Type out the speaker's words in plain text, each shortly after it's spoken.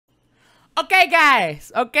Okay,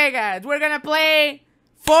 guys. Okay, guys. We're gonna play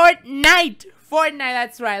Fortnite. Fortnite,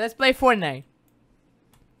 that's right. Let's play Fortnite.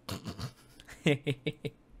 Okay,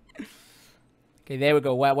 there we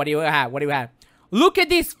go. What do you have? What do you have? Look at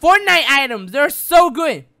these Fortnite items. They're so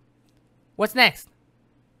good. What's next?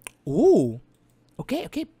 Ooh. Okay,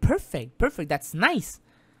 okay. Perfect. Perfect. That's nice.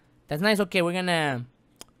 That's nice. Okay, we're gonna...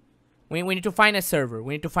 We need to find a server.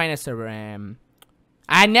 We need to find a server.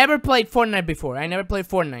 I never played Fortnite before. I never played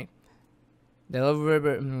Fortnite.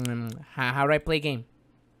 How do I play game?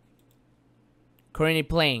 Currently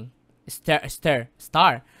playing.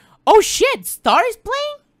 Star. Oh shit! Star is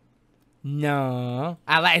playing? No.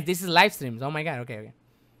 I like this is live streams. Oh my god. Okay, okay.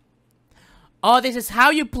 Oh, this is how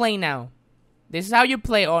you play now. This is how you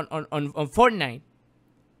play on Fortnite.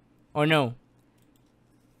 Or no?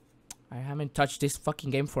 I haven't touched this fucking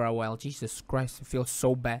game for a while. Jesus Christ, it feels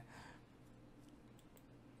so bad.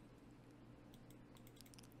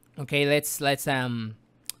 Okay, let's play some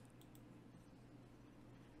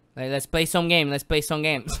game. Let's play some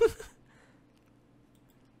games.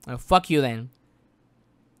 Oh, fuck you then.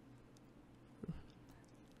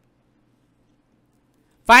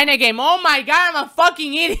 Find a game. Oh my god, I'm a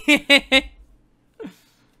fucking idiot.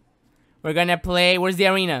 We're gonna play. Where's the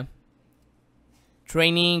arena?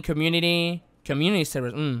 Training, community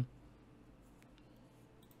servers.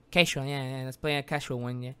 Casual, yeah. Let's play a casual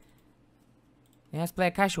one, yeah. Yeah, let's play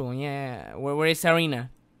a casual one, yeah. Where is arena?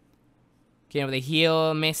 Okay, the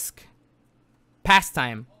heal, misc,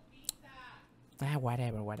 pastime.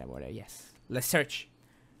 Whatever. Yes, let's search.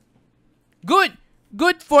 Good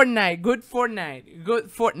Fortnite.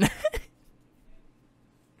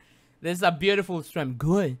 This is a beautiful stream.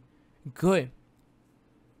 Good.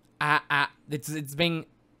 It's been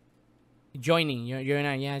joining. You're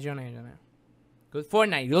not. Yeah, joining. Good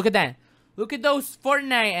Fortnite. Look at that. Look at those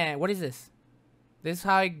Fortnite. What is this? This is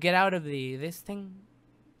how I get out of this thing.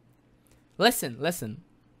 Listen.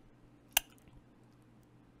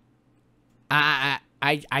 I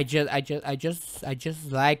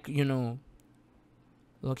just like, you know,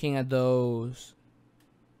 looking at those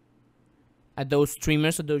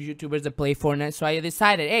streamers, or those YouTubers that play Fortnite. So I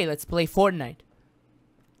decided, hey, let's play Fortnite.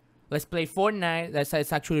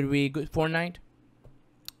 It's actually really good, Fortnite.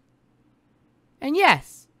 And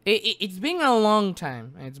yes, it's been a long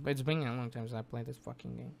time. It's been a long time since I played this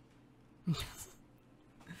fucking game.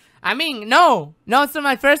 I mean, no, it's not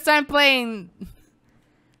my first time playing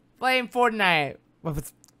Fortnite.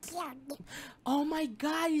 Oh my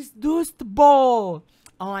god, it's Dust Ball.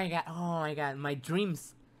 Oh my god, my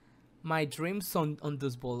dreams on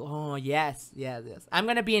Dust Ball. Oh yes. I'm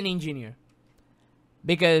gonna be an engineer.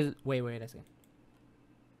 Because wait a second.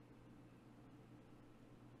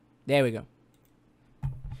 There we go.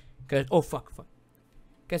 Cause fuck.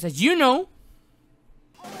 Cause as you know,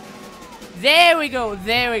 there we go.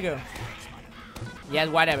 Yes,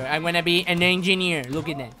 whatever. I'm gonna be an engineer. Look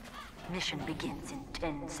at that. Mission begins in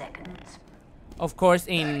 10 seconds. Of course,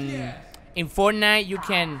 in Fortnite you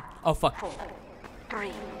can. Oh fuck. 4,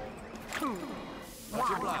 3, 2,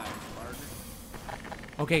 1.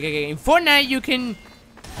 Okay. In Fortnite you can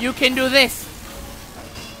do this.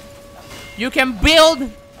 You can build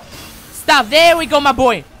stuff. There we go, my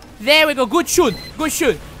boy. There we go. Good shoot.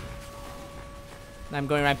 I'm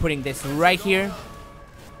putting this right here.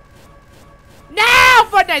 No,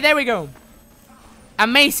 Fortnite. There we go.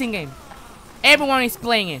 Amazing game. Everyone is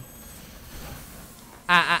playing it.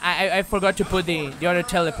 I forgot to put the other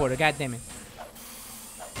teleporter. God damn it.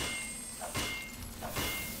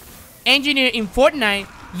 Engineer in Fortnite.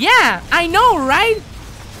 Yeah, I know, right?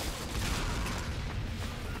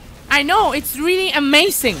 I know, it's really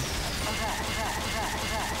amazing.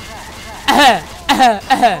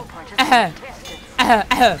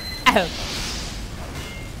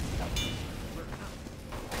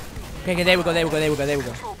 Okay, there we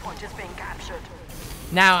go.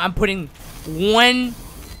 Now I'm putting one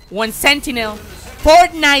sentinel,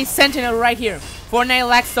 Fortnite sentinel right here. Fortnite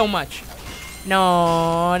lags so much.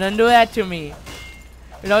 No, don't do that to me.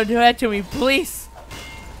 Don't do that to me, please.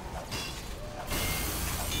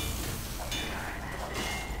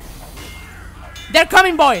 They're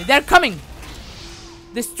coming, boy. They're coming.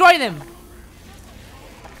 Destroy them.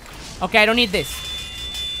 Okay, I don't need this.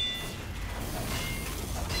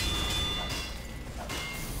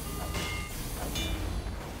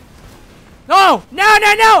 No!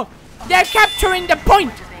 They're capturing the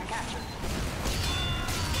point.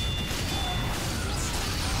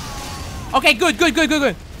 Okay, good. We're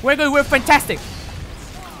good. We're fantastic.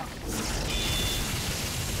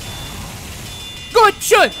 Good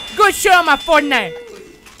shoot on my Fortnite.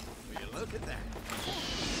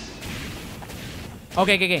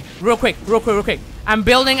 Okay, okay, okay. Real quick, real quick, real quick. I'm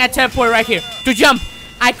building a teleport right here to jump.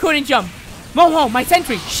 I couldn't jump. Moho, my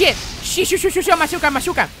sentry. Shit. Shit, shoot, shoot, shoot, shoot. Machuca,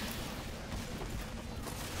 machuca.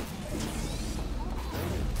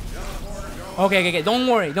 Okay, okay, okay. Don't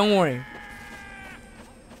worry, don't worry.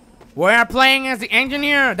 We are playing as the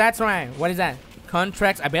engineer. That's right. What is that?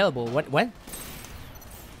 Contracts available. What? What?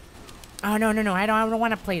 Oh no, no, no. I don't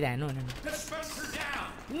want to play that. No, no, no. Dispenser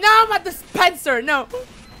down. No, not the Spencer. No.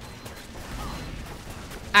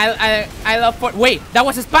 I love Fort. Wait, that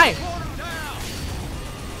was a spy.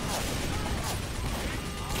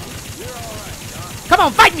 Come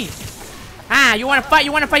on, fight me. Ah, you want to fight?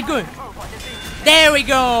 You want to fight good? There we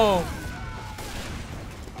go.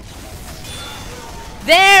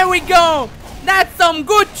 There we go. That's some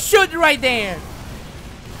good shoot right there.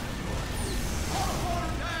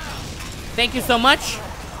 Thank you so much.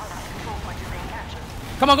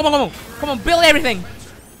 Come on, come on, come on. Come on, build everything.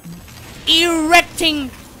 Erecting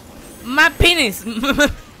my penis.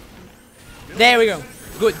 There we go.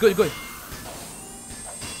 Good, good, good.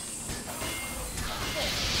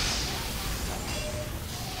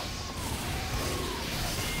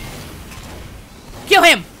 Kill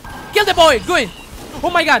him. Kill the boy. Good. Oh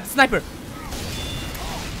my god, sniper.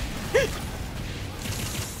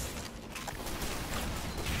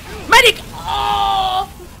 Medic. Oh.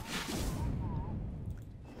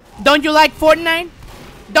 Don't you like Fortnite?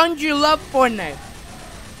 Don't you love Fortnite?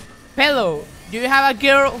 Pelo, do you have a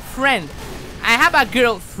girlfriend? I have a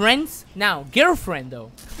girlfriend. Now, girlfriend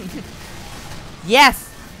though. Yes.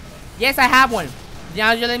 Yes, I have one.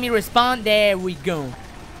 Now you let me respond. There we go.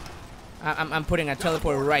 I'm putting a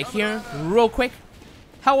teleport right here. Real quick.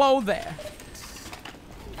 Hello there.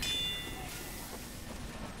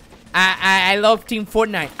 I love Team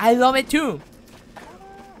Fortnite. I love it too.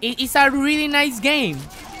 It's a really nice game.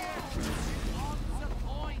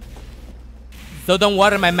 So don't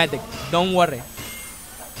worry, my medic. Don't worry.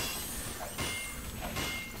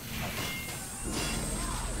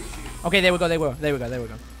 Okay, there we go, there we go, there we go, there we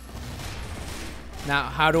go. Now,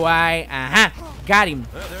 how do I... Aha! Got him.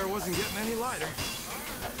 There wasn't getting any lighter.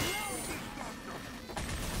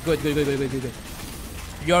 Good, good, good, good, good, good, good.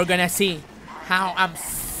 You're gonna see how I'm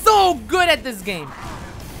so good at this game.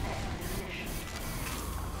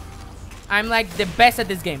 I'm like the best at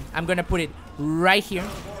this game. I'm gonna put it right here.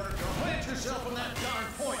 Plant yourself on that darn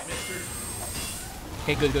point, mister.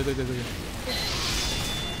 Okay, good, good, good, good, good, good.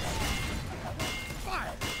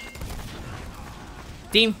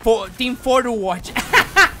 Team 4 to watch.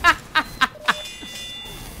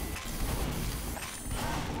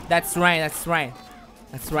 That's right, that's right.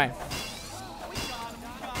 That's right.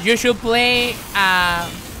 You should play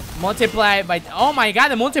multiply by... Oh my god,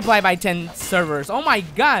 the multiply by 10 servers. Oh my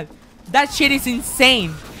god. That shit is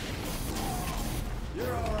insane.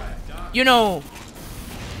 You know,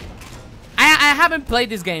 I haven't played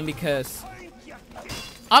this game because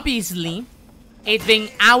obviously it's being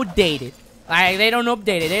outdated. Like, they don't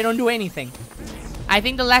update it. They don't do anything. I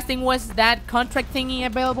think the last thing was that contract thingy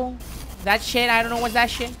available. That shit, I don't know what's that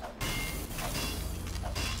shit.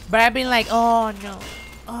 But I've been like, oh no.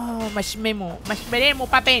 Oh, mas veremos,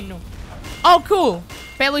 papeno. Oh, cool.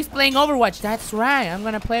 Pelo is playing Overwatch. That's right. I'm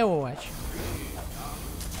gonna play Overwatch.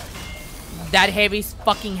 That heavy's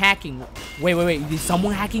fucking hacking. Wait, wait, wait. Is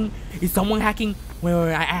someone hacking? Is someone hacking? Wait, wait,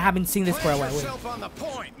 wait. I haven't seen this for a while. Wait. On the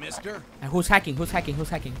point, mister. Who's hacking? Who's hacking? Who's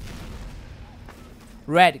hacking?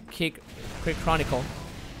 Red kick chronicle.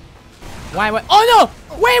 Why? Oh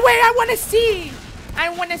no! Wait, wait! I wanna see. I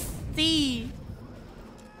wanna see.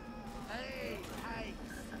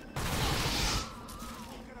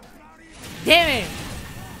 Damn it!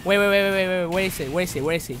 Wait, wait, wait, wait, wait, wait. Where is it? Where is it?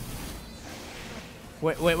 Where is it?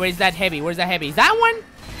 Where is that heavy? Where's that heavy? Is that one?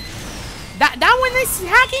 That one is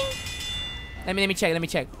hacking? Let me check. Let me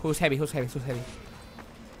check. Who's heavy? Who's heavy? Who's heavy?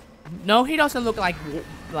 No, he doesn't look like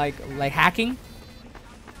hacking.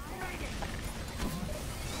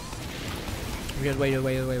 Wait, wait,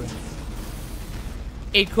 wait, wait, wait.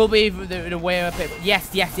 It could be the way up. Yes,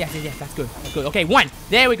 yes, yes, yes, yes. That's good. That's good. Okay, one.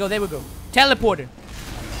 There we go. There we go. Teleporter.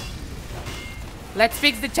 Let's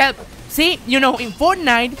fix the See, you know, in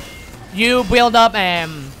Fortnite, you build up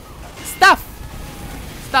stuff.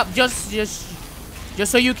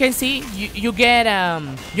 Just so you can see. You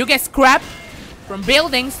get scrap from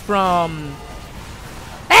buildings from.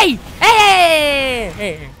 Hey, hey,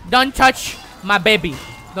 hey! Don't touch my baby.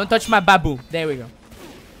 Don't touch my babu. There we go.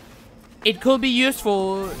 It could be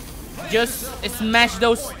useful. Just smash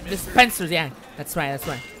those dispensers. Yeah, that's right. That's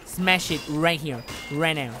right. Smash it right here,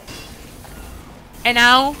 right now. And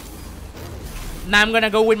now I'm gonna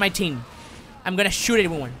go with my team. I'm gonna shoot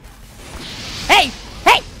everyone. Hey,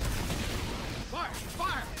 hey!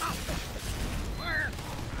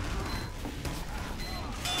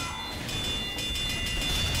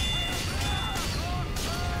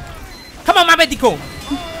 diabético.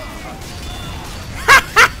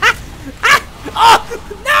 Oh,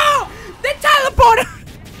 no! The teleporter!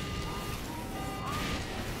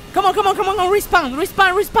 Come on, come on, come on, respawn,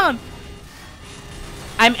 respawn, respawn.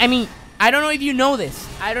 I mean, I don't know if you know this.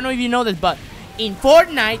 I don't know if you know this, but in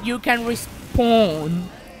Fortnite, you can respawn.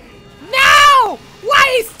 No!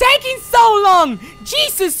 Why is taking so long?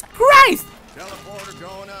 Jesus Christ! Teleporter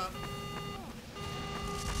going up.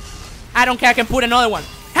 I don't care, I can put another one.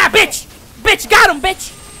 Ha, bitch! Bitch, got him,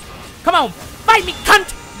 bitch! Come on, fight me,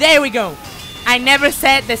 cunt! There we go. I never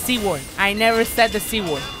said the C word. I never said the C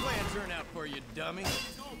word. Plan turn out for you, dummy.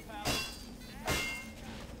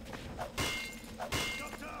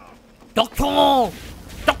 Doctor!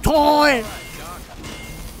 Doctor!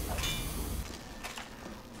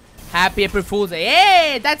 Happy April Fool's Day.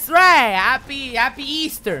 Hey, that's right. Happy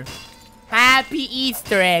Easter. Happy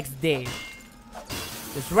Easter eggs day.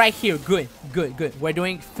 It's right here. Good, good, good. We're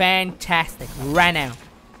doing fantastic right now.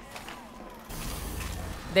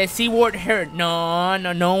 The C word hurt. No,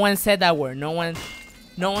 no, no one said that word. No one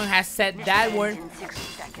has said that word. In 60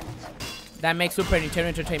 seconds. That makes Super Nintendo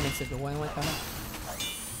Entertainment System. What the hell?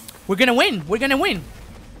 We're gonna win. We're gonna win.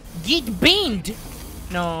 Get banned.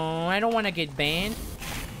 No, I don't want to get banned.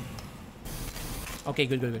 Okay,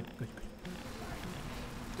 good, good, good, good.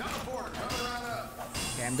 Teleporter coming right up.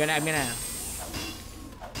 Okay, I'm gonna.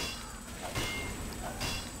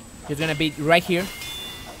 He's gonna be right here.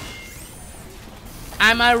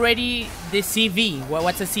 I'm already the CV.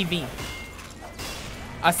 What's a CV?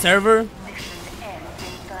 A server? Mission ends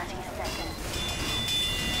in 30 seconds.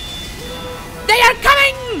 They are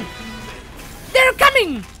coming! They're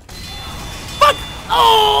coming! Fuck!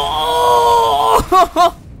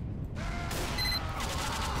 Oh!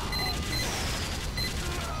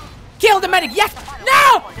 Kill the medic! Yes!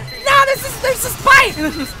 No! No! This is spy!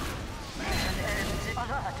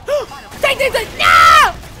 Take!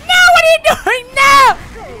 No! No! What are you doing? No!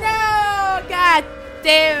 No! God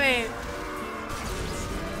damn it!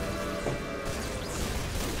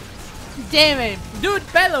 Damn it! Dude,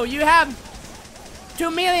 Pelo, you have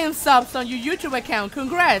 2 million subs on your YouTube account.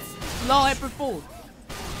 Congrats! Lol, April Fool.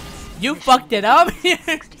 You fucked it up.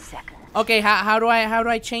 60 seconds. Okay, how do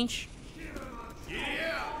I change?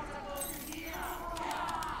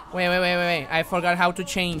 Wait. I forgot how to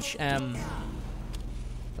change.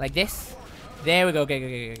 Like this. There we go.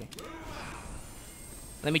 Okay.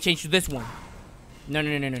 Let me change to this one. No.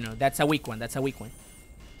 That's a weak one. That's a weak one.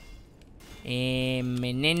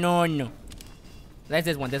 No. That's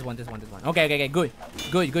this one. Okay. Good.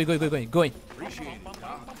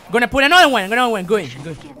 Gonna put another one. Good.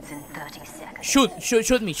 Begins in 30 seconds. Shoot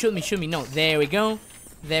me. No, there we go.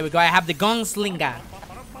 I have the gunslinger.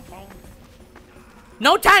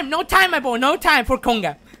 No time, my boy. No time for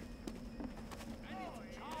conga.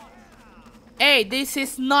 Hey, this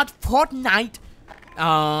is not Fortnite.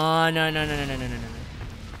 Oh, no.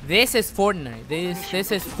 This is Fortnite.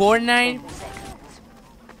 This is Fortnite. 10 seconds.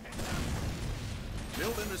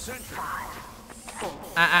 Building the sentry. 4,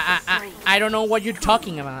 I don't know what you're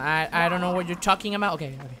talking about. I don't know what you're talking about.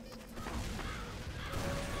 Okay.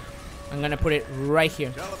 I'm gonna put it right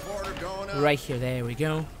here. Teleporter going up. Right here. There we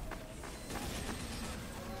go.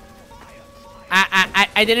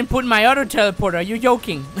 I didn't put my auto teleporter. Are you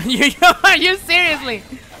joking? Are you seriously?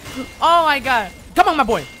 Oh my god. Come on, my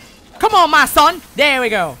boy. Come on, my son. There we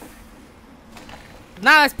go.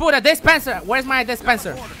 Now let's put a dispenser. Where's my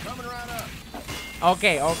dispenser? Teleporter coming right up.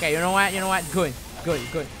 Okay. You know what? Good.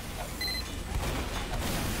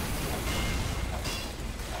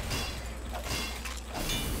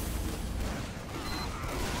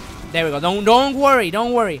 There we go. Don't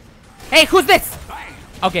worry. Hey, who's this?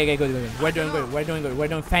 Okay, good. We're doing good. We're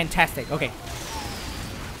doing fantastic. Okay.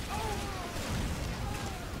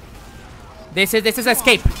 This is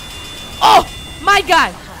escape. Oh my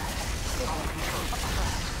god.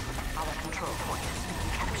 our control point has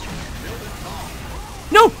been captured.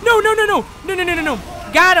 No.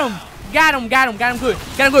 Got him. Good.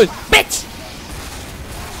 Bitch.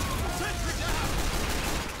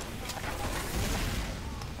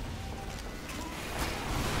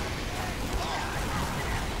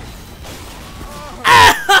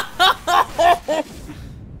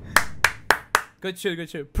 Good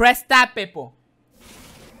shoot. Press tab, people.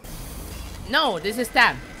 No, this is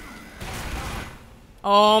tab.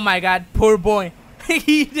 Oh my god, poor boy.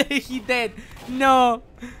 he dead. No.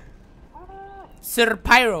 Sir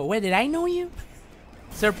Pyro. Where did I know you?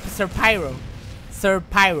 Sir Pyro. Sir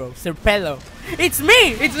Pelo. It's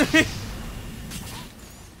me.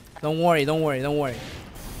 Don't worry. Sentry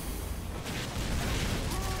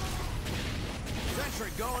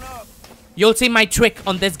going up. You'll see my trick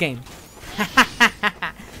on this game.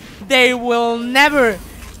 They will never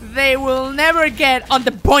get on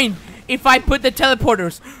the point if I put the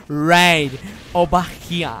teleporters right over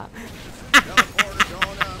here. Teleporter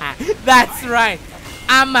going up. That's right.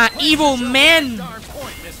 I'm an evil man. Darn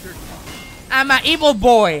point, mister. I'm an evil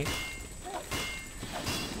boy.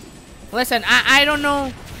 Listen, I don't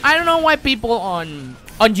know why people on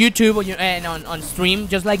YouTube and on stream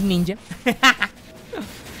just like Ninja.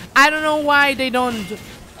 I don't know why they don't,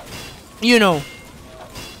 you know,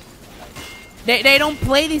 they don't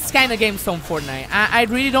play this kind of games on Fortnite. I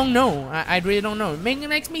really don't know. I really don't know. It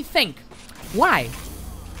makes me think. Why?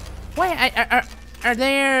 Why are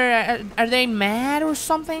they mad or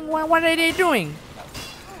something? What are they doing?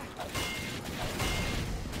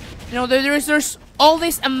 You know, there's all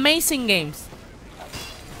these amazing games,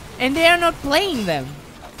 and they are not playing them.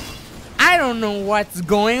 I don't know what's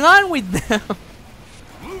going on with them.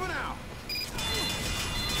 Moving out.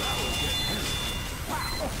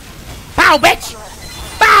 Bow, bitch!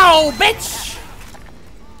 Bow, bitch!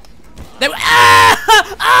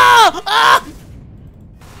 Ah!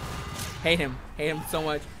 Hate him so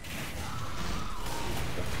much.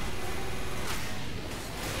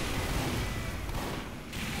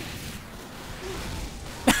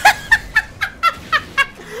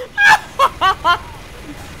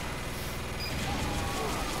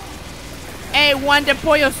 Hey, want the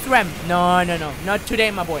Pelo Strem? No, not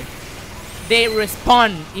today, my boy. The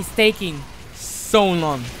respawn is taking so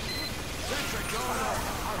long.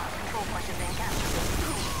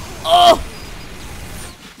 Oh!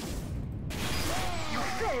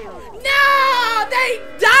 No! They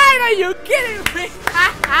died! Are you kidding me?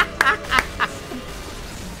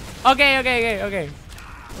 Okay.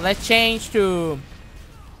 Let's change to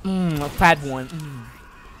a fat one.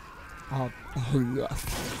 Oh yes.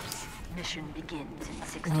 Mission begins in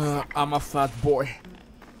 60 seconds. I'm a fat boy.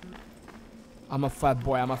 I'm a fat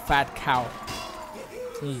cow.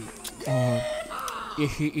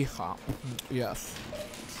 Yes.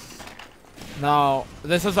 Now,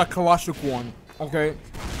 this is a classic one, okay?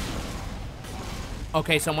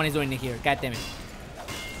 Okay, someone is doing it here. God damn it.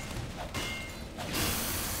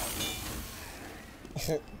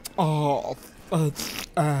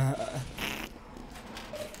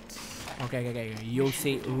 Okay. You'll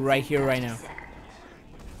see right here, right now.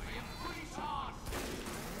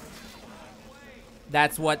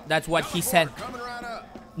 That's what he said. Coming right up.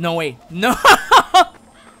 No way. No.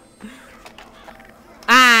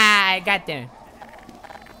 Ah, God damn it.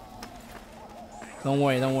 Don't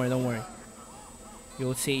worry.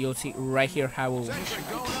 You'll see right here how we'll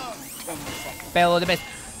Pelo the best.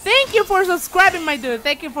 Thank you for subscribing, my dude.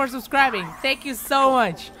 Thank you for subscribing. Thank you so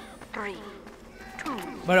much. 3, 2.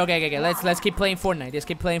 But okay. Let's keep playing Fortnite. Let's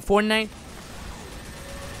keep playing Fortnite.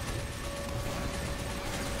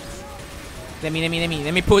 Let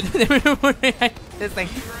me put this thing.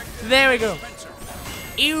 There we go.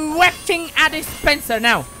 Erecting a dispenser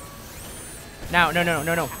now. No, don't do that.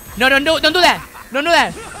 Don't do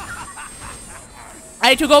that. I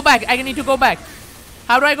need to go back.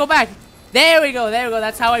 How do I go back? There we go.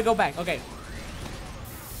 That's how I go back. Okay.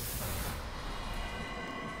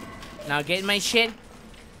 Now get my shit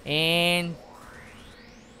and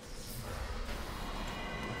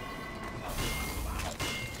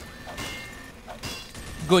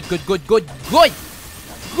good.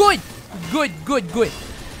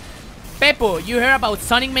 Peppo, you heard about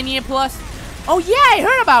Sonic Mania Plus? Oh yeah, I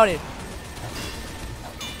heard about it.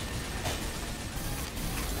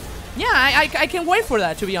 Yeah, I can't wait for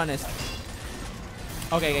that, to be honest.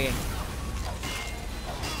 Okay.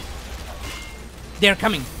 They're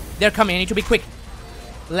coming. I need to be quick.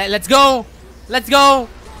 Let's go.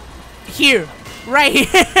 Here. Right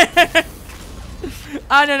here.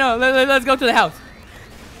 Oh, no. Let's go to the house.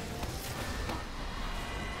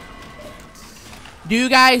 Do you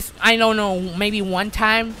guys, I don't know, maybe one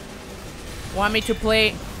time want me to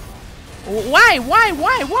play? Why?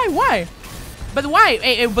 But why?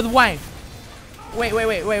 Hey, but why? Wait.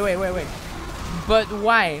 But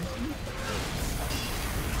why?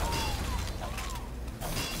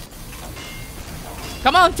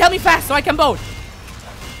 Come on, tell me fast so I can vote.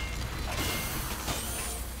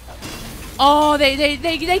 Oh,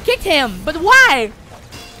 they kicked him. But why?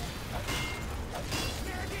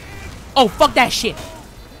 Oh, fuck that shit.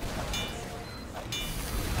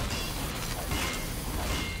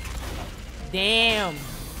 Damn.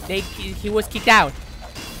 He was kicked out.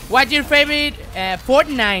 What's your favorite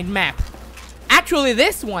Fortnite map? Actually,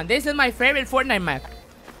 this one. This is my favorite Fortnite map.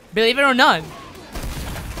 Believe it or not.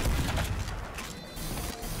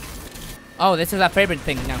 Oh, this is our favorite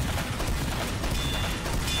thing now.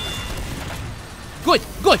 Good,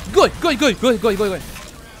 good, good, good, good, good, good, good, good.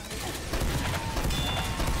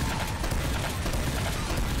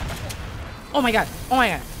 Oh my god, oh my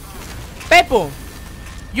god. Pepo,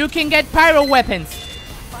 you can get pyro weapons.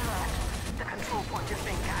 The control point is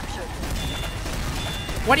being captured.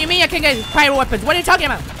 What do you mean I can get pyro weapons? What are you talking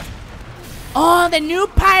about? Oh, the new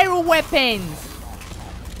pyro weapons.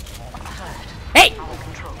 Hey! Our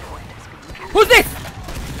control point is being captured. Who's this?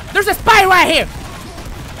 There's a spy right here.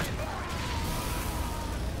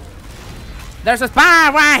 There's a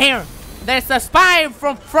spy right here. There's a spy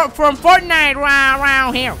from Fortnite right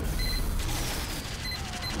around here.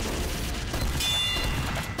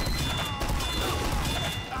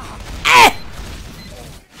 Eh!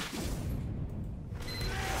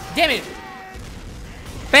 Damn it.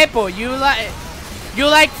 Pepo, you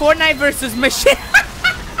like Fortnite versus machine?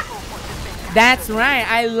 That's right.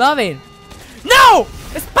 I love it. No!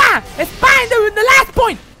 A spy! A spy in the last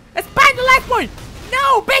point! A spy in the last point!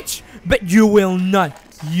 No, bitch! But you will not.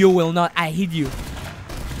 You will not. I hit you.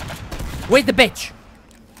 Where's the bitch?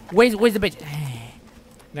 Where's the bitch?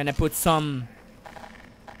 I'm gonna put some.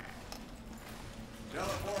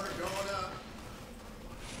 Teleporter going up.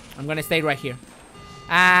 I'm gonna stay right here.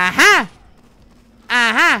 Aha!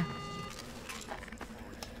 Aha!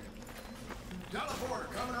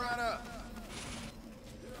 Teleporter coming right up.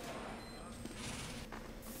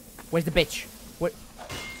 Where's the bitch? What?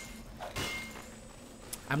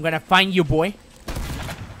 I'm gonna find you, boy.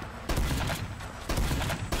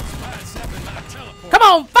 Come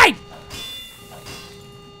on, fight!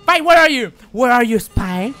 Fight, where are you? Where are you,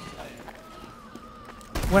 spy?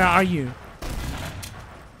 Where are you?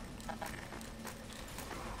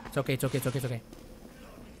 It's okay, it's okay, it's okay, it's okay.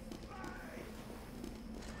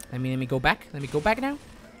 Let me go back. Let me go back now.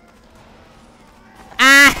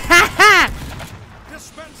 Ah ha ha!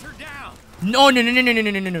 Dispenser down. No, no, no, no, no, no,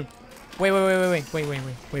 no, no, no. Wait,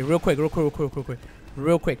 real quick.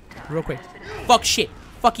 Fuck shit.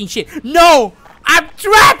 Fucking shit. No! I'm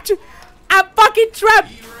trapped! I'm fucking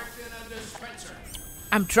trapped! Erecting a dispenser.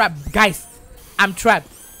 I'm trapped, guys. I'm trapped.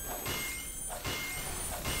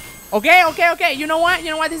 Okay. You know what?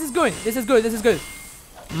 This is good. This is good.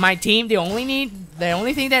 My team, the only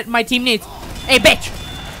thing that my team needs. Hey, bitch!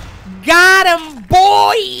 Got him,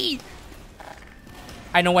 boy!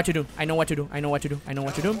 I know what to do.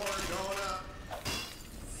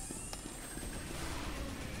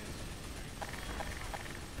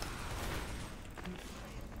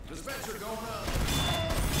 Dispenser going up.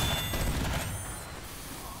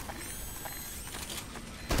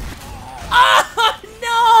 Oh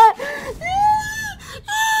no!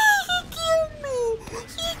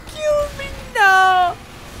 He killed me! No!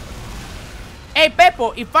 Hey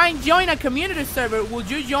Pepo, if I join a community server, would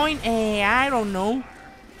you join? I don't know.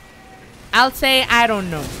 I'll say I don't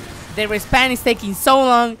know. The respawn is taking so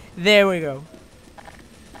long. There we go.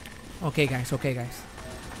 Okay guys.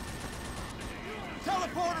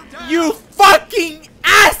 Teleporter down. You fucking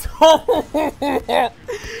asshole!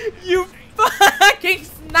 You fucking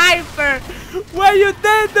sniper! Why you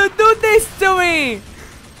dare to do this to me?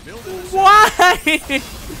 Why?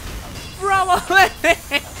 From all this.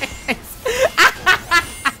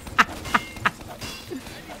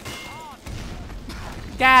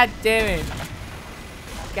 God damn it.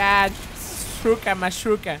 God. Shruka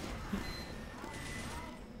mashruka.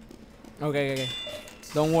 Okay.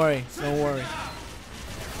 Don't worry.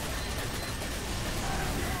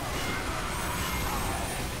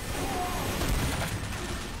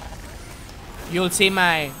 You'll see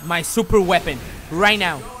my super weapon right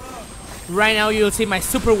now. Right now you'll see my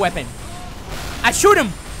super weapon. I shoot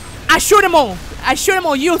him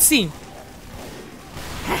all. You'll see.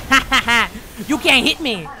 You can't hit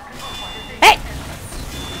me. Hey!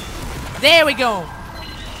 There we go.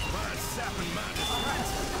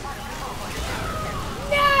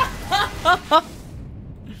 No!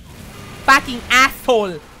 Fucking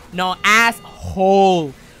asshole. No,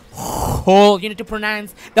 asshole. Hole. You need to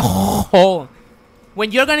pronounce the hole.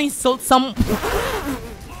 When you're gonna insult some.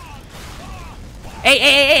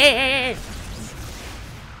 Hey.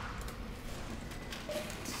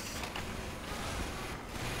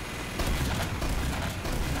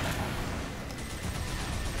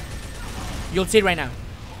 You'll see right now.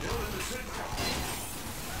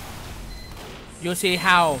 You'll see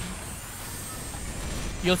how.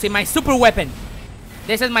 You'll see my super weapon.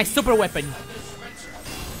 This is my super weapon.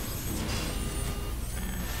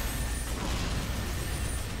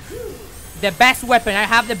 The best weapon. I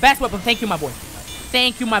have the best weapon. Thank you, my boy.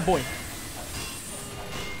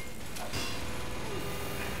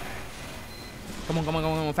 Come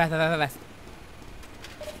on. Fast.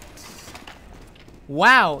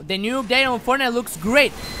 Wow, the new update on Fortnite looks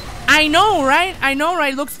great. I know, right? I know,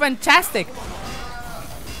 right? It looks fantastic.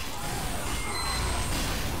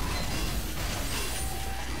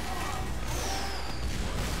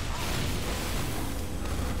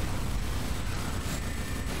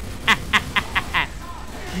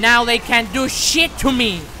 Now they can't do shit to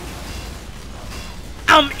me.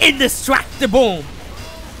 I'm indestructible.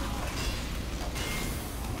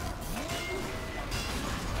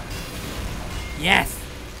 Yes.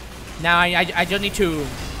 Now I just need to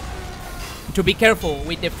be careful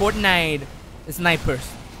with the Fortnite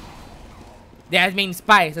snipers. Yeah, I mean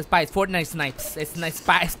spies. Fortnite snipes. It's nice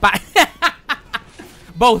spy.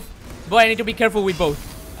 Both. Boy, I need to be careful with both.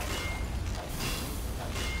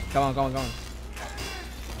 Come on.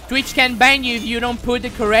 Twitch can ban you if you don't put the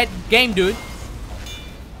correct game, dude.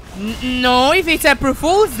 No, if it's April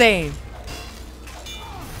Fool's Day.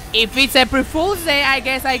 If it's April Fool's Day, I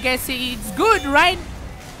guess it's good, right?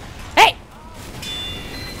 Hey!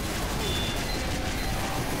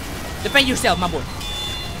 Defend yourself, my boy.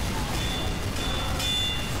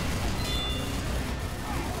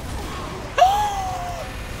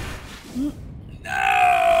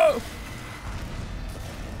 No!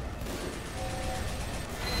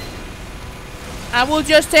 I will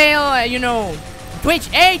just tell, you know, Twitch,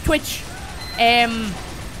 hey Twitch, it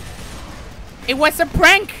was a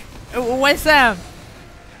prank.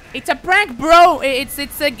 It's a prank, bro. It's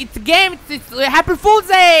a game. It's Happy Fool's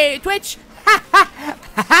Day, Twitch.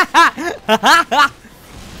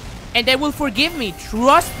 And they will forgive me.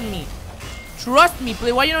 Trust me,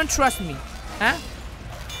 please. Why you don't trust me, huh?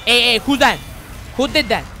 Hey, who's that? Who did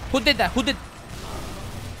that? Who did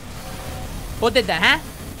that, huh?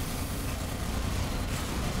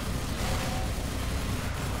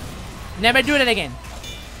 Never do that again.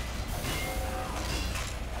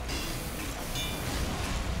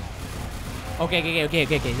 Okay.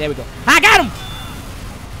 There we go. I got him.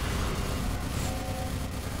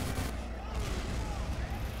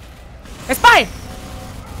 A spy.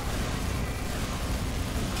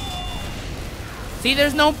 See,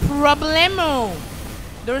 there's no problemo.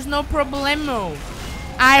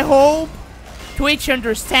 I hope Twitch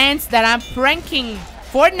understands that I'm pranking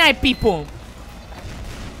Fortnite people.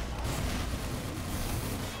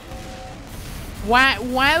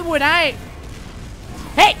 Why would I?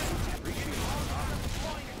 Hey!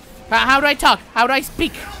 How do I talk? How do I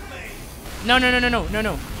speak? No.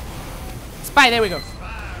 Spy, there we go.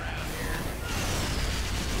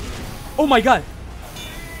 Oh my god.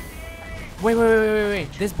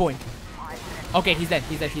 Wait. This boy. Okay, he's dead.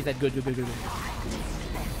 Good.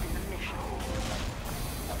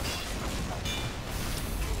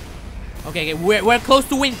 Okay, we're close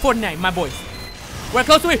to win Fortnite, my boys. We're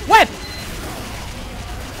close to win. What?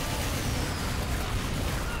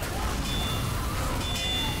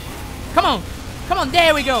 Come on,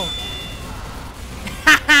 there we go.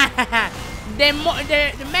 the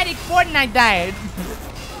medic Fortnite died.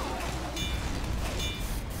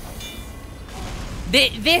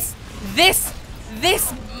 This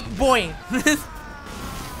boy.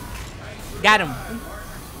 Got him.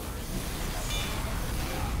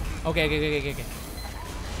 Okay.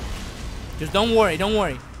 Just don't worry,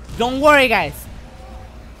 guys.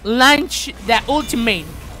 Launch the ultimate.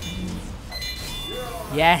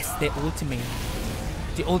 Yes, the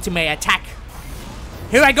ultimate attack.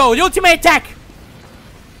 Here I go, the ultimate attack.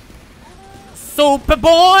 Super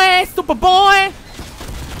boy.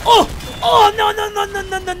 Oh no,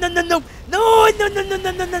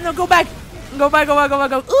 go back.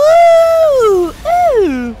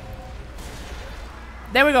 Ooh.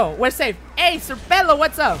 There we go, we're safe. Hey, Sir Pelo,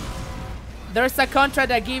 what's up? There's a contract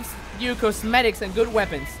that gives you cosmetics and good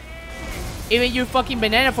weapons. Even you fucking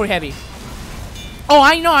banana for heavy. Oh,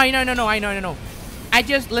 I know. I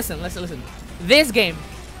just listen. This game,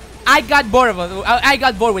 I got bored of it. I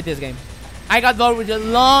got bored with this game. I got bored with it a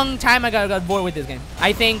long time ago. I got bored with this game.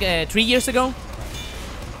 I think 3 years ago.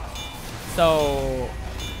 So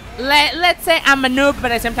let's say I'm a noob,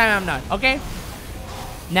 but at the same time I'm not. Okay.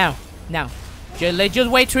 Now, let's just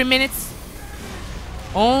wait 3 minutes.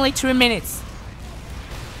 Only 3 minutes.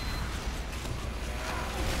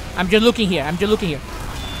 I'm just looking here.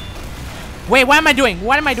 Wait, what am I doing?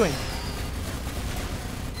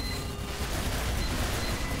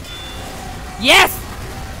 Yes!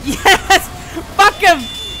 Fuck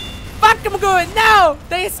him good. No!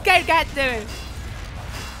 They escaped, goddammit.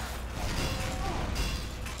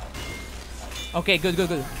 Okay,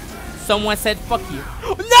 good. Someone said fuck you.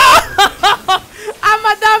 No! I'm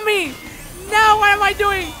a dummy! No, what am I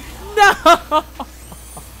doing? No!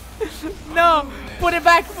 No! Put it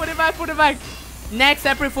back. Next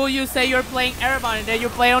April Fool, you say you're playing Erebon and then you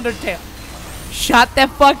play Undertale. Shut the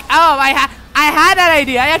fuck up. I had that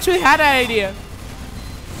idea. I actually had that idea.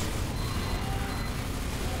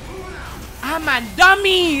 I'm a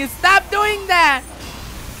dummy. Stop doing that.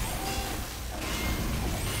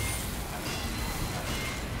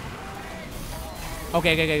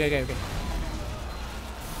 Okay.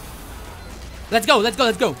 Let's go.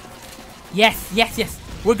 Yes.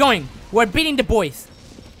 We're going. We're beating the boys.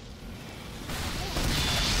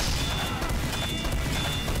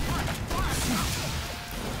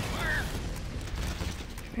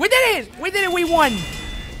 We did it. We won.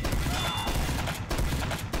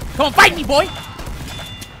 Come on, fight me, boy.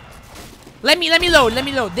 Let me load.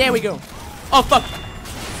 There we go. Oh, fuck.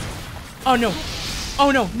 Oh, no.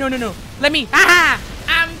 No. Let me. Aha!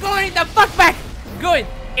 I'm going the fuck back. Good.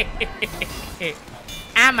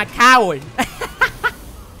 I'm a coward.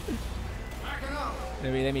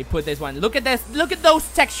 Let me put this one. Look at this. Look at those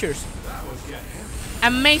textures.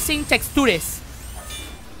 Amazing textures.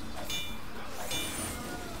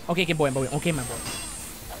 Okay, boy. Okay, my boy.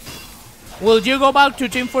 Will you go back to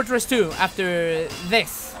Team Fortress 2 after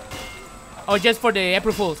this? Or just for the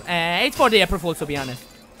April Fools? It's for the April Fools, to be honest.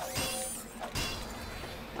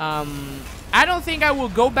 I don't think I will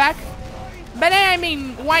go back. But I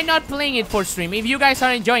mean, why not playing it for stream? If you guys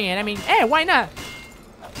are enjoying it, I mean, hey, why not?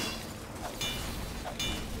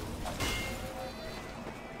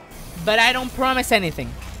 But I don't promise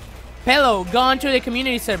anything. Pelo, go on to the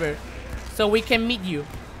community server so we can meet you.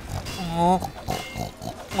 Oh,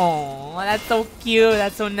 that's so cute.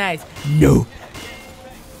 That's so nice. No.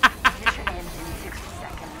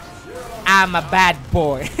 I'm a bad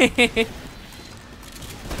boy.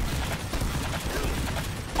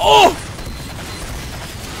 Oh!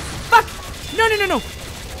 Fuck! No.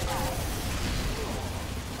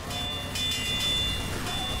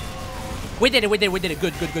 We did it. Good.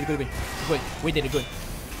 We did it good.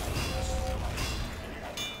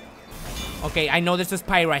 Okay, I know there's a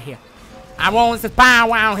spy right here. I want the spy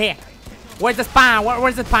around here. Where's the spy?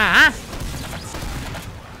 Where's the spy, huh?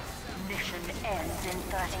 Mission ends in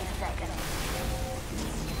 30 seconds.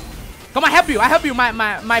 Come on, I help you,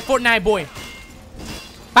 my Fortnite boy.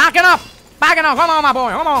 Backing up. Come on, my boy.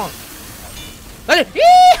 Come on.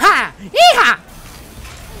 Yeehaw!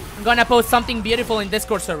 I'm gonna post something beautiful in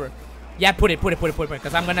Discord server. Yeah, put it,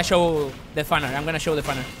 because I'm gonna show the funner. Mission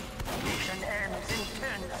ends in 10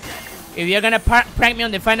 seconds. If you're gonna prank me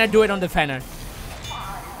on the funner, do it on the funner.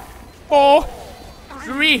 4,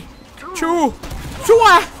 3, 2,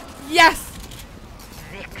 1. Yes!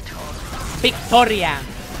 Victoria.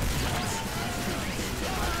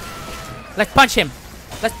 Let's punch him.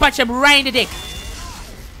 Right in the dick.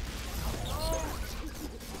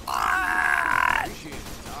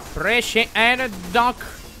 Appreciate it, Doc.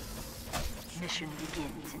 Mission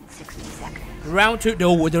begins in 60 seconds. Round 2.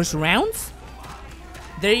 No, there's rounds?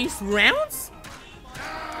 There is rounds?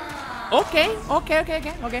 Okay.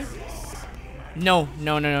 No.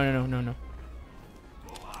 I'm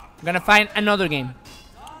gonna find another game.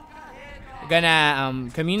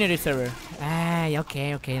 Gonna community server.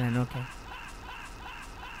 Okay then, okay.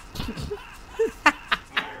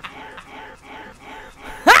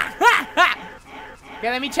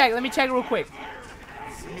 Okay, let me check real quick.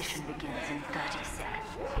 Mission begins in 30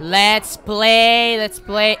 seconds. Let's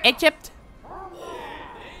play Egypt.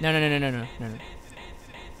 No.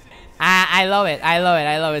 I love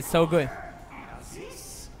it, so good.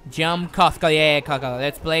 Jump Koth, yeah, Koth.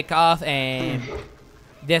 Let's play Koth and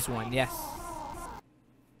this one, yes.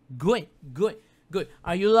 Good.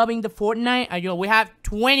 Are you loving the Fortnite? We have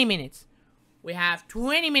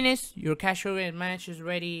 20 minutes. Your casual match is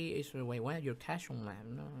ready. Wait, what? Your casual match?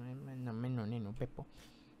 No, Pepo.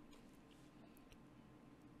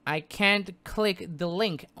 I can't click the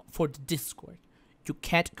link for the Discord. You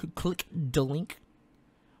can't click the link?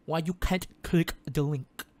 Why you can't click the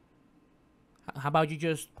link? How about you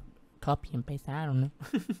just copy and paste? I don't know.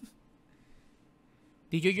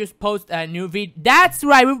 Did you just post a new vid? That's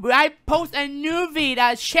right. I post a new vid,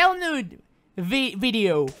 a shell nude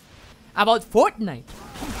video about Fortnite.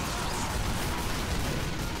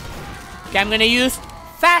 Okay, I'm gonna use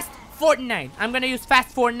fast Fortnite.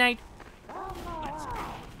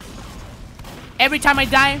 Every time I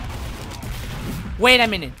die. Wait a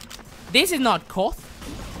minute. This is not Koth.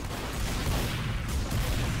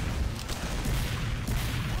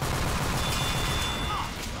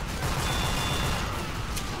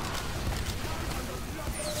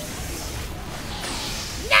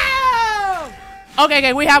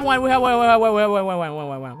 Okay, we have one.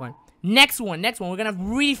 Next one. We're gonna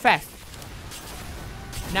really fast.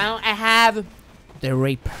 Now I have the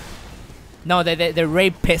Raper. No, the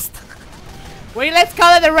rapist. Wait, let's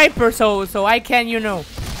call it the raper, so I can, you know,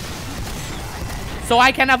 so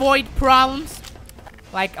I can avoid problems.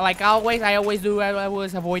 Like always, I always do. I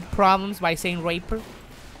always avoid problems by saying raper.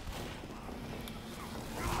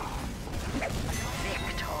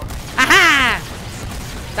 Aha!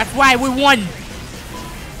 That's why we won.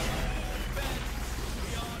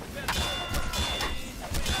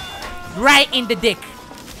 Right in the dick.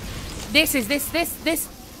 This.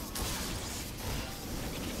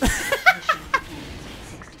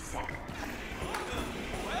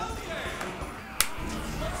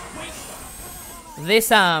 This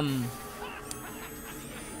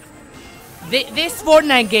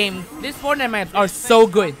Fortnite game, these Fortnite maps are so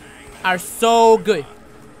good. How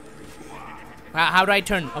do I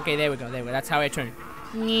turn? Okay, there we go. That's how I turn.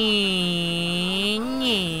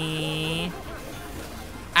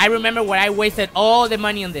 I remember when I wasted all the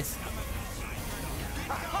money on this.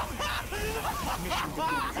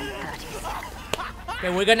 Okay,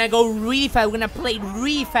 we're gonna go really fast. We're gonna play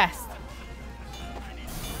really fast.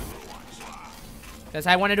 Cause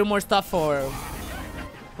I wanna do more stuff for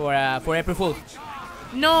April Fool.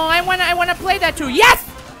 No, I wanna play that too. Yes!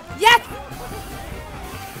 Yes!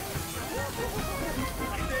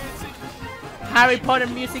 Harry Potter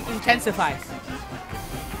music intensifies.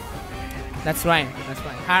 That's right.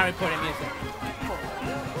 Harry Potter music.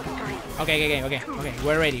 Okay.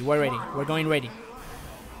 We're ready. We're going ready.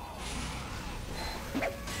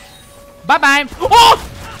 Bye-bye. Oh!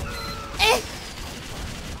 Eh!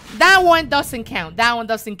 That one doesn't count.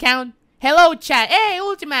 Hello, chat. Hey,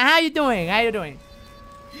 Ultima, how you doing?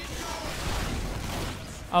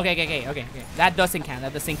 Okay. That doesn't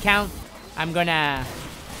count. I'm gonna...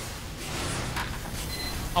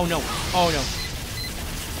 Oh no.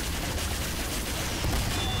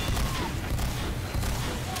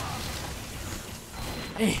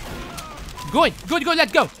 Good,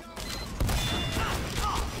 let's go.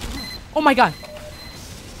 Oh my god.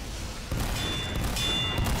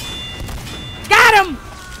 Got him!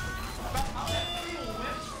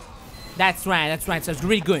 That's right, so it's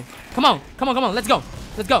really good. Come on, let's go.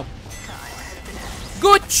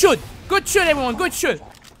 Good shoot, everyone, good shoot.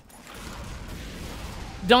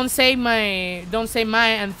 Don't say my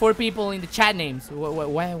and 4 people in the chat names.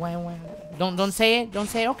 Why? Don't say it.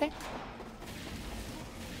 Okay.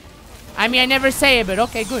 I mean, I never say it, but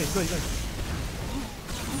okay, good.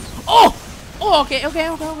 Oh, okay.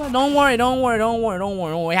 Don't worry.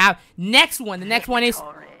 We have next one. The next one is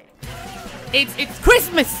it's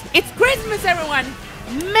Christmas. It's Christmas, everyone.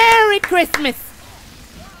 Merry Christmas.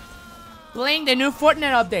 Playing the new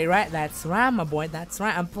Fortnite update, right? That's right, my boy. That's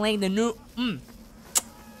right. I'm playing the new.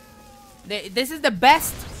 This is the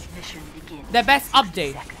best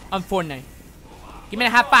update on Fortnite. Give me a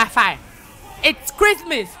high five. It's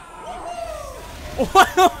Christmas.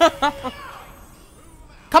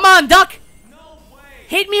 Come on, Duck.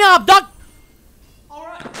 Hit me up, Duck. All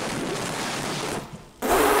right.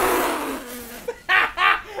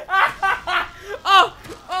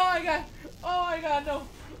 Oh my god, no.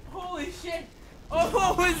 Holy shit. Oh,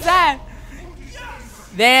 what was that?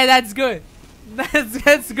 There, that's good.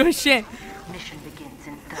 That's good shit. Mission begins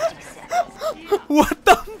in 30 seconds. What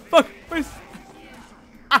the fuck was...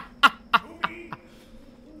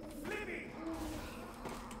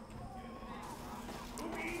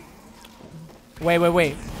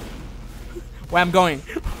 Wait. Where I'm going?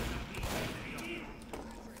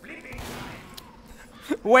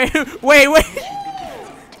 Wait. 10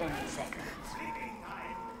 seconds.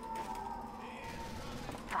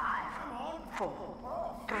 5, 4,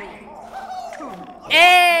 3, 2.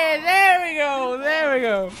 Hey, there we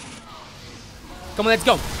go. Come on, let's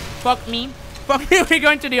go. Fuck me. We're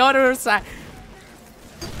going to the other side.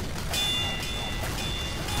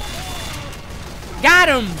 Got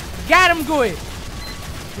him good.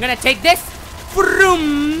 I'm gonna take this.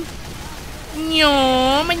 Vroom.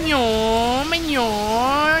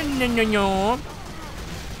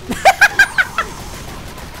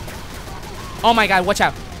 Oh my god, watch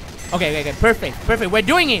out. Okay, perfect. We're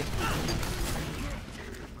doing it.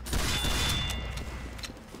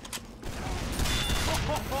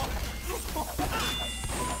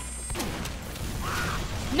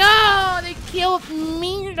 No, they killed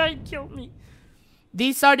me.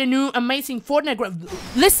 These are the new amazing Fortnite.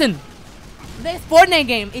 Listen, this Fortnite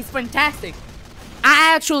game is fantastic.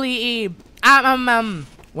 I actually,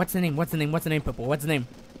 what's the name, Purple? What's the name?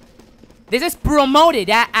 This is promoted.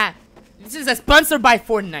 This is sponsored by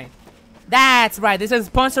Fortnite. That's right. This is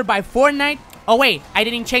sponsored by Fortnite. Oh wait, I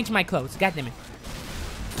didn't change my clothes. God damn it.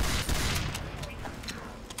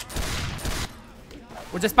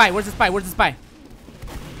 Where's the spy?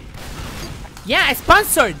 Yeah,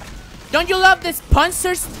 sponsored. Don't you love the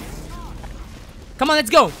sponsors? Come on, let's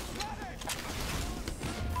go.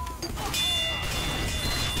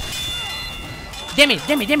 Damn it,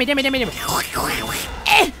 damn it, damn it, damn it, damn it, damn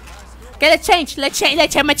it. Okay, let's change. Let's change.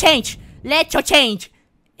 Let's have my change. Let's change.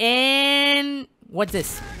 And what's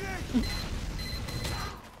this?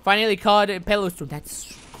 Finally called Pelo Strem.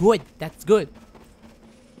 That's good. That's good.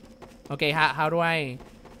 Okay, how do I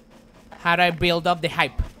build up the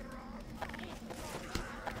hype?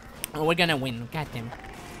 Oh, we're gonna win. God damn it.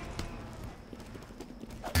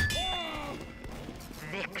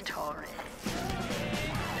 Victory.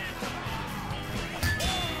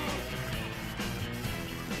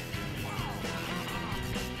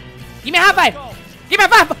 Give me a high five! Give me a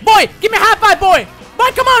high five! Boy! Give me a high five, boy!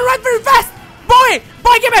 Boy, come on, run very fast! Boy!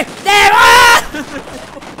 Boy, give me! There! Ah!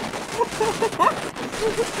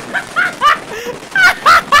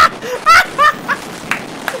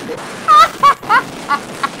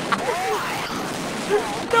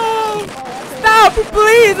 No! Stop!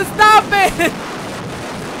 Please! Stop it!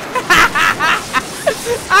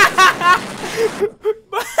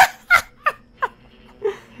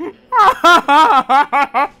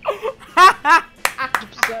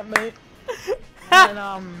 Upset, mate. And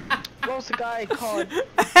what was the guy called?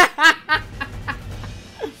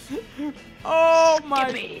 Oh my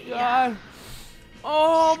Skippy. god.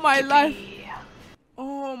 Oh my life.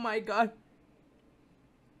 Oh my god.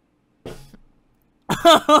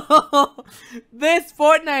 This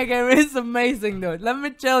Fortnite game is amazing, dude. Let me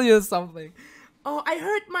tell you something. Oh, I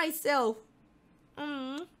hurt myself.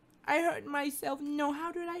 I hurt myself. No,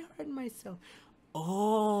 how did I hurt myself?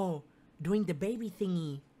 Oh, doing the baby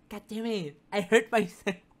thingy. God damn it. I hurt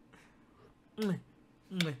myself.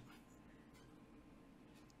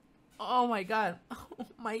 Oh my god. Oh,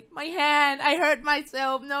 my hand. I hurt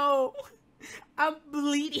myself. No. I'm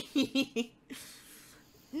bleeding.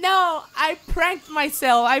 No, I pranked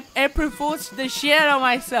myself. I April Fool's the shit out of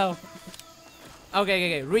myself.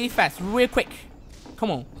 Okay. Really fast, real quick.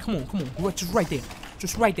 Come on. You're just right there.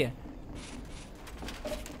 Just right there.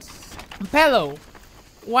 Pelo,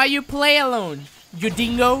 why you play alone? You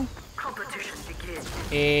dingo? Competition begins.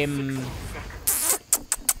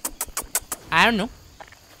 I don't know.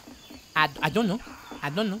 I don't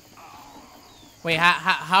know. Wait,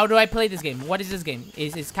 how do I play this game? What is this game?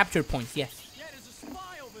 Is capture points? Yes.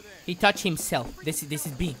 He touched himself. This is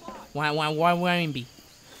B. Why we're in B?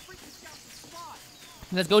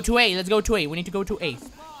 Let's go to A. Let's go to A. We need to go to A.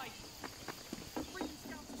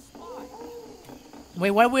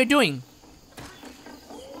 Wait, what are we doing?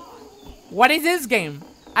 What is this game?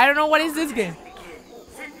 I don't know what is this game.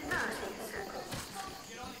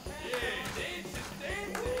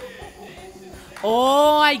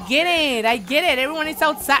 Oh, I get it. Everyone is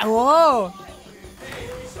outside. Whoa.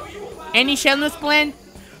 Any shell notes planned?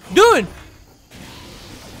 Dude!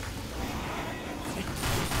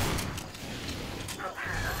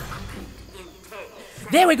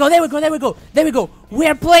 There we go. We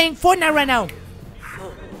are playing Fortnite right now.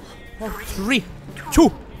 3, 2,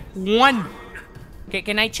 1. Okay,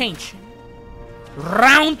 can I change?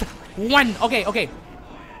 Round 1. Okay.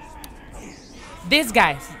 This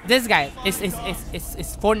guy is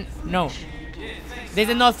Fortnite. No. This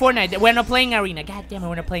is not Fortnite. We're not playing arena. God damn it,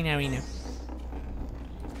 we're not playing arena.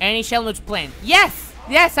 Any shell notes planned? Yes,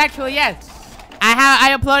 actually yes. I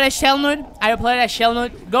uploaded a shell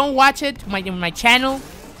note. Go and watch it on my channel.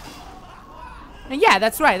 And yeah,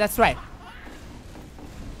 that's right.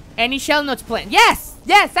 Any shell notes planned? Yes,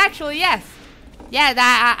 actually yes. Yeah,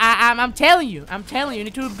 I'm telling you, you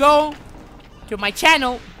need to go to my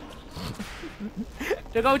channel.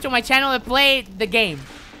 To go to my channel and play the game.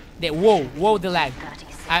 Whoa, the lag.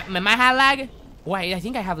 Am I have lag? Why? I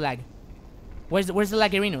think I have lag. Where's the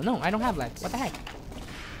lagarino? No, I don't have lag. What the heck?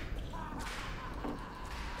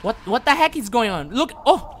 What the heck is going on? Look!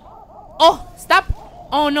 Oh! Stop!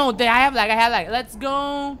 Oh no! I have lag. Let's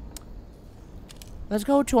go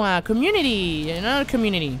to a community. Another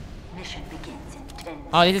community. Mission begins in 10.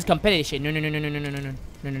 Oh, this is competition. No.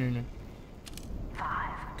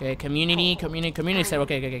 5, Okay, community server.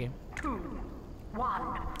 Okay. 2,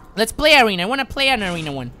 1. Let's play arena. I want to play an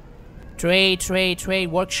arena one. Trade,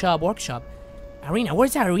 workshop. Arena,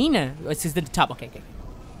 where's arena? This is the top. Okay.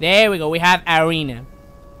 There we go. We have arena.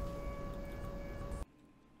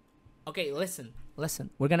 Okay, listen.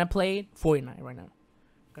 We're gonna play Fortnite right now.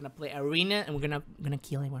 We're gonna play arena and we're gonna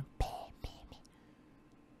kill everyone.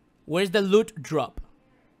 Where's the loot drop?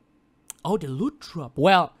 Oh, the loot drop.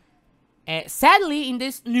 Well, sadly, in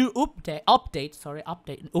this new update.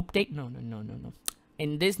 No.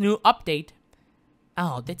 In this new update,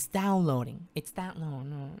 Oh, it's downloading. It's down.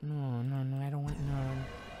 No. I don't want no.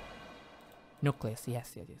 Nucleus.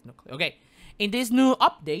 Yes. Nucleus. Okay. In this new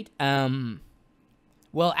update,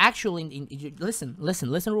 well, actually, listen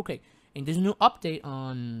real quick. In this new update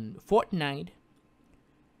on Fortnite,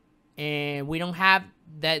 and we don't have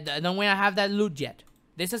that. Don't want to have that loot yet.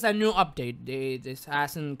 This is a new update. This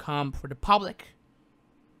hasn't come for the public.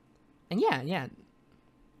 And yeah.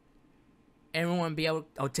 Everyone be able.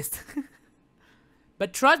 Oh, just.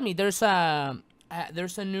 But trust me, there's a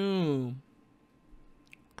new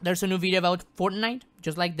video about Fortnite,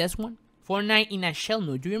 just like this one. Fortnite in a shell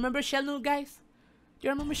nude. Do you remember shell nude, guys? Do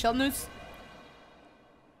you remember shell nudes?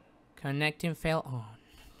 Connecting fail. Oh,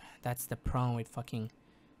 that's the problem with fucking.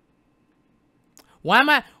 Why am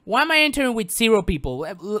I entering with 0 people?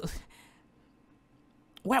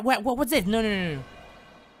 What's this? No.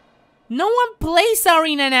 No one plays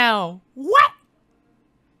arena now. What?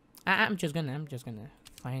 I'm just gonna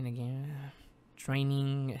find a game.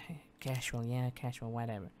 Training, casual,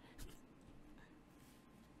 whatever.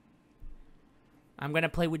 I'm gonna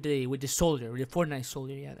play with the soldier, the Fortnite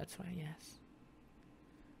soldier. Yeah, that's right. Yes.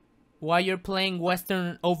 Why you're playing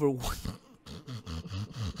Western Overwatch?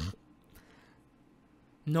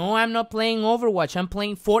 No, I'm not playing Overwatch. I'm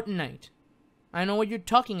playing Fortnite. I know what you're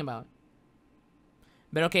talking about.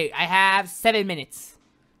 But okay, I have 7 minutes,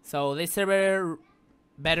 so this server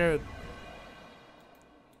better.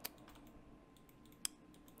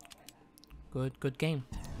 Good game.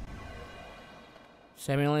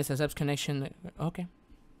 7 minutes accepts connection. Okay.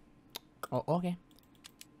 Oh, okay.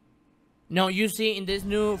 No, you see in this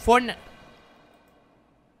new Fortnite.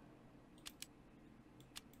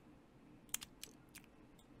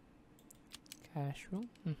 Casual.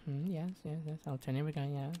 Yes. Alternative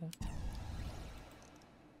gun. Yeah.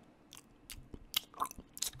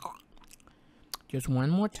 Just one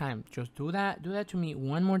more time. Just do that to me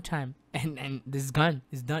one more time. And this gun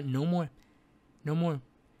is done. No more.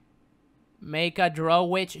 Make a draw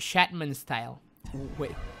witch Shatman style.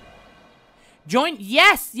 Wait. Join?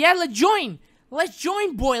 Yes! Yeah, let's join! Let's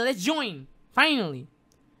join, boy! Let's join! Finally!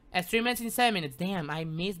 At 3 minutes and 7 minutes. Damn, I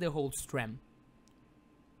missed the whole stream.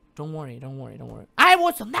 Don't worry. I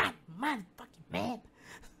was on that fucking mad.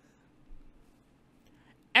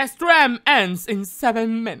 A stream ends in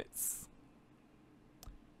 7 minutes.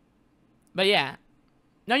 But yeah.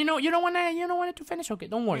 No, you don't want it to finish? Okay,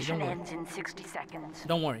 don't worry. Mission ends in 60 seconds.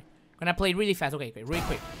 Don't worry. Gonna play it really fast. Okay, really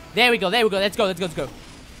quick. There we go. Let's go.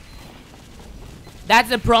 That's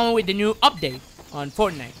the problem with the new update on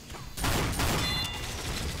Fortnite.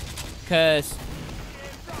 Cause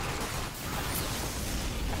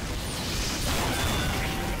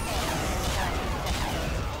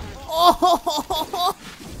oh,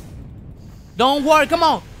 don't worry. Come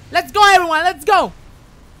on. Let's go, everyone. Let's go.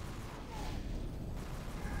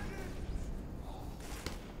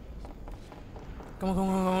 Come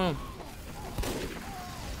on.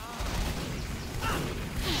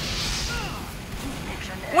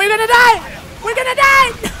 We're gonna die!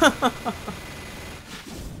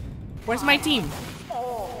 Where's my team?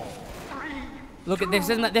 Look at this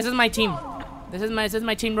is my team. This is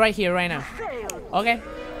my team right here, right now. Okay.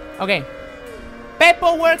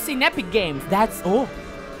 Peppo works in Epic Games. That's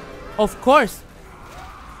of course.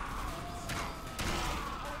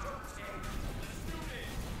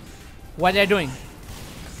 What they're doing?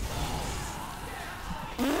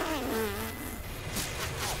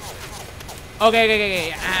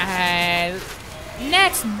 Okay.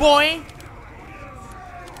 Next, boy.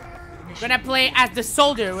 Gonna play as the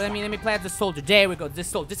soldier. Let me play as the soldier. There we go.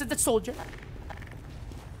 This is the soldier.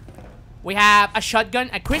 We have a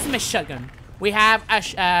shotgun, a Christmas shotgun. We have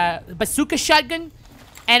a bazooka shotgun,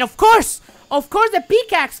 and of course, the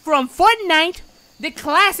pickaxe from Fortnite, the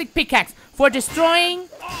classic pickaxe for destroying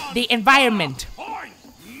the environment.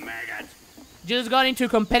 Just got into a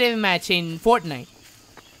competitive match in Fortnite.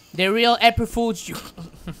 The real April Fool's you.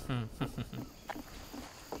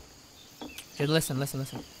 Just listen.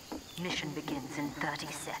 Mission begins in 30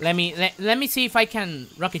 seconds. Let me see if I can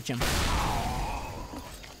rocket jump.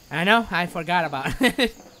 I know, I forgot about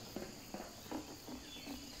it.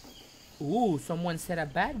 Ooh, someone said a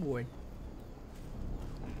bad word.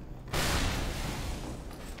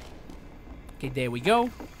 Okay, there we go.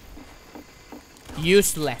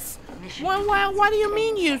 Useless. What do you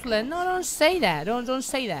mean useless? No, don't say that. Don't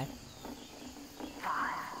say that. 5,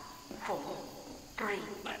 4, 3,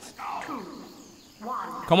 2,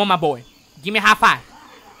 1. Come on, my boy. Give me a high five.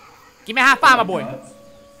 Give me a high five, my boy.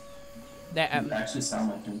 There, You actually sound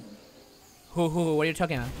like him. Who? What are you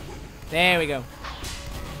talking about? There we go.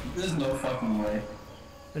 There's no fucking way.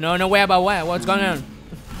 No way about what? What's going on?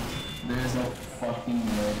 There's no fucking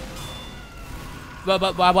way. But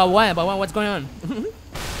what? But what? What's going on?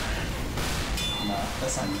 Nah,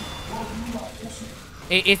 that's not me.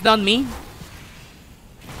 It's not me.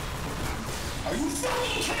 Are you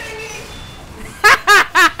fucking kidding me?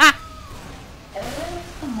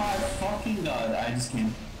 Oh my fucking god, I just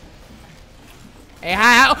can't. Hey,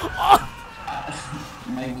 hi. Oh!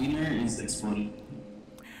 My wiener is exploding.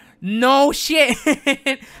 No shit.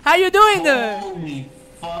 How you doing there? Holy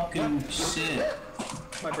fucking shit.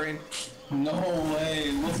 My brain. No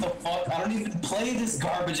way. What the fuck? I don't even play this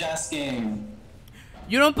garbage ass game.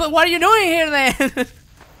 You don't put. What are you doing here then?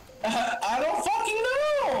 I don't fucking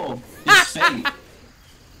know. It's fate.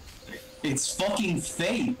 It's fucking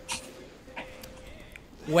fate.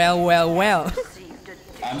 Well. Received a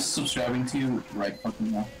I'm subscribing to you right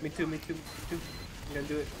fucking now. Me too. I'm gonna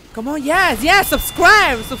do it. Come on, yes,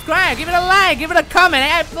 subscribe, give it a like, give it a comment.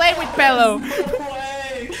 Hey, I play with Pelo. No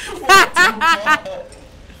way. What the fuck?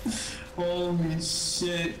 Holy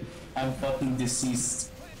shit. I'm fucking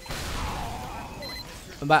deceased.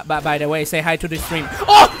 By the way, say hi to the stream.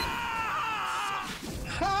 Oh!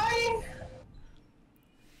 Hi.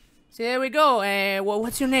 So there we go.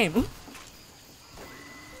 What's your name?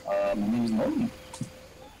 My name is Logan.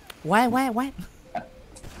 Why?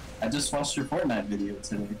 I just watched your Fortnite video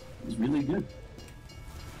today. It was really good.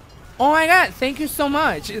 Oh my god, thank you so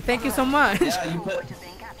much. Thank you so much. Yeah, you put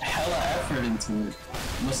hella effort into it.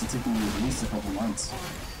 It must have taken you at least a couple months.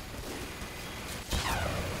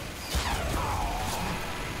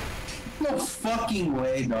 No fucking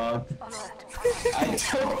way, dog. I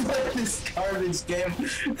don't play this garbage game.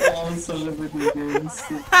 Oh, I'm so good with these games.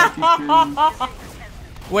 It's fucking crazy.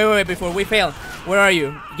 Wait, before we fail. Where are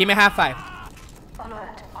you? Give me a high five.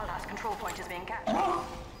 alert. Our last control point is being captured. Oh,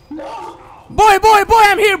 no. Boy,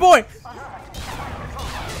 I'm here, boy.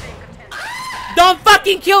 Don't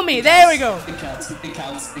fucking kill me. There we go. It counts. It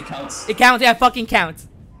counts. It counts. It counts, yeah, fucking counts.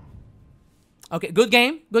 Okay, good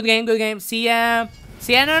game. See ya,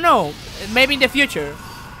 no. Maybe in the future.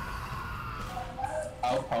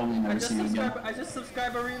 I'll probably never see you again. I just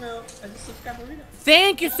subscribe Arena.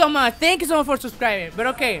 Thank you so much for subscribing. But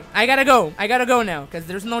okay, I gotta go now, because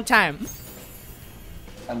there's no time.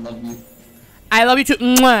 I love you. I love you too.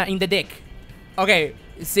 Mwah, in the dick. Okay,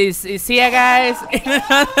 see ya, guys.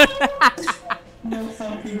 No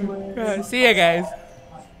fucking way. See ya, guys.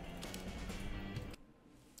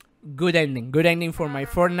 Good ending for my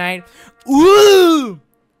Fortnite. Ooh,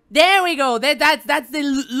 there we go. That's the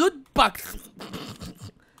loot box.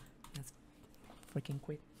 That's freaking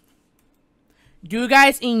quick. Do you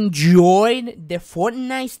guys enjoyed the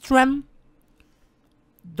Fortnite stream?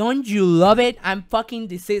 Don't you love it? I'm fucking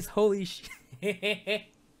deceased. Holy shit.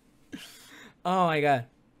 Oh my god.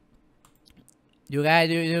 You guys,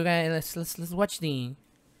 let's watch the.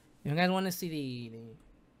 You guys want to see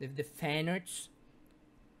the fan arts?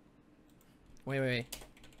 Wait.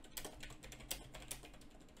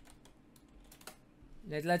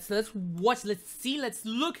 Let's watch. Let's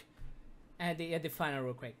look at the final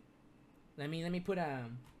real quick. Let me put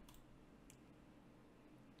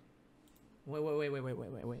Wait.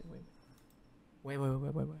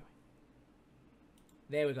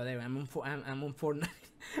 There we go. I'm on Fortnite.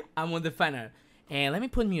 I'm on the final. And let me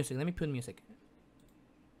put music.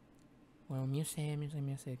 Well, music.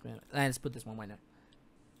 Let's put this one right now.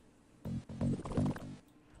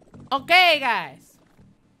 Okay, guys.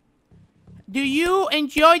 Do you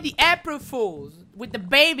enjoy the April Fools with the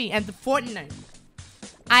baby and the Fortnite?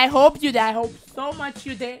 I hope you did. I hope so much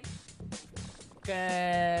you did.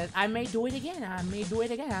 Cause I may do it again.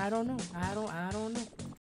 I don't know.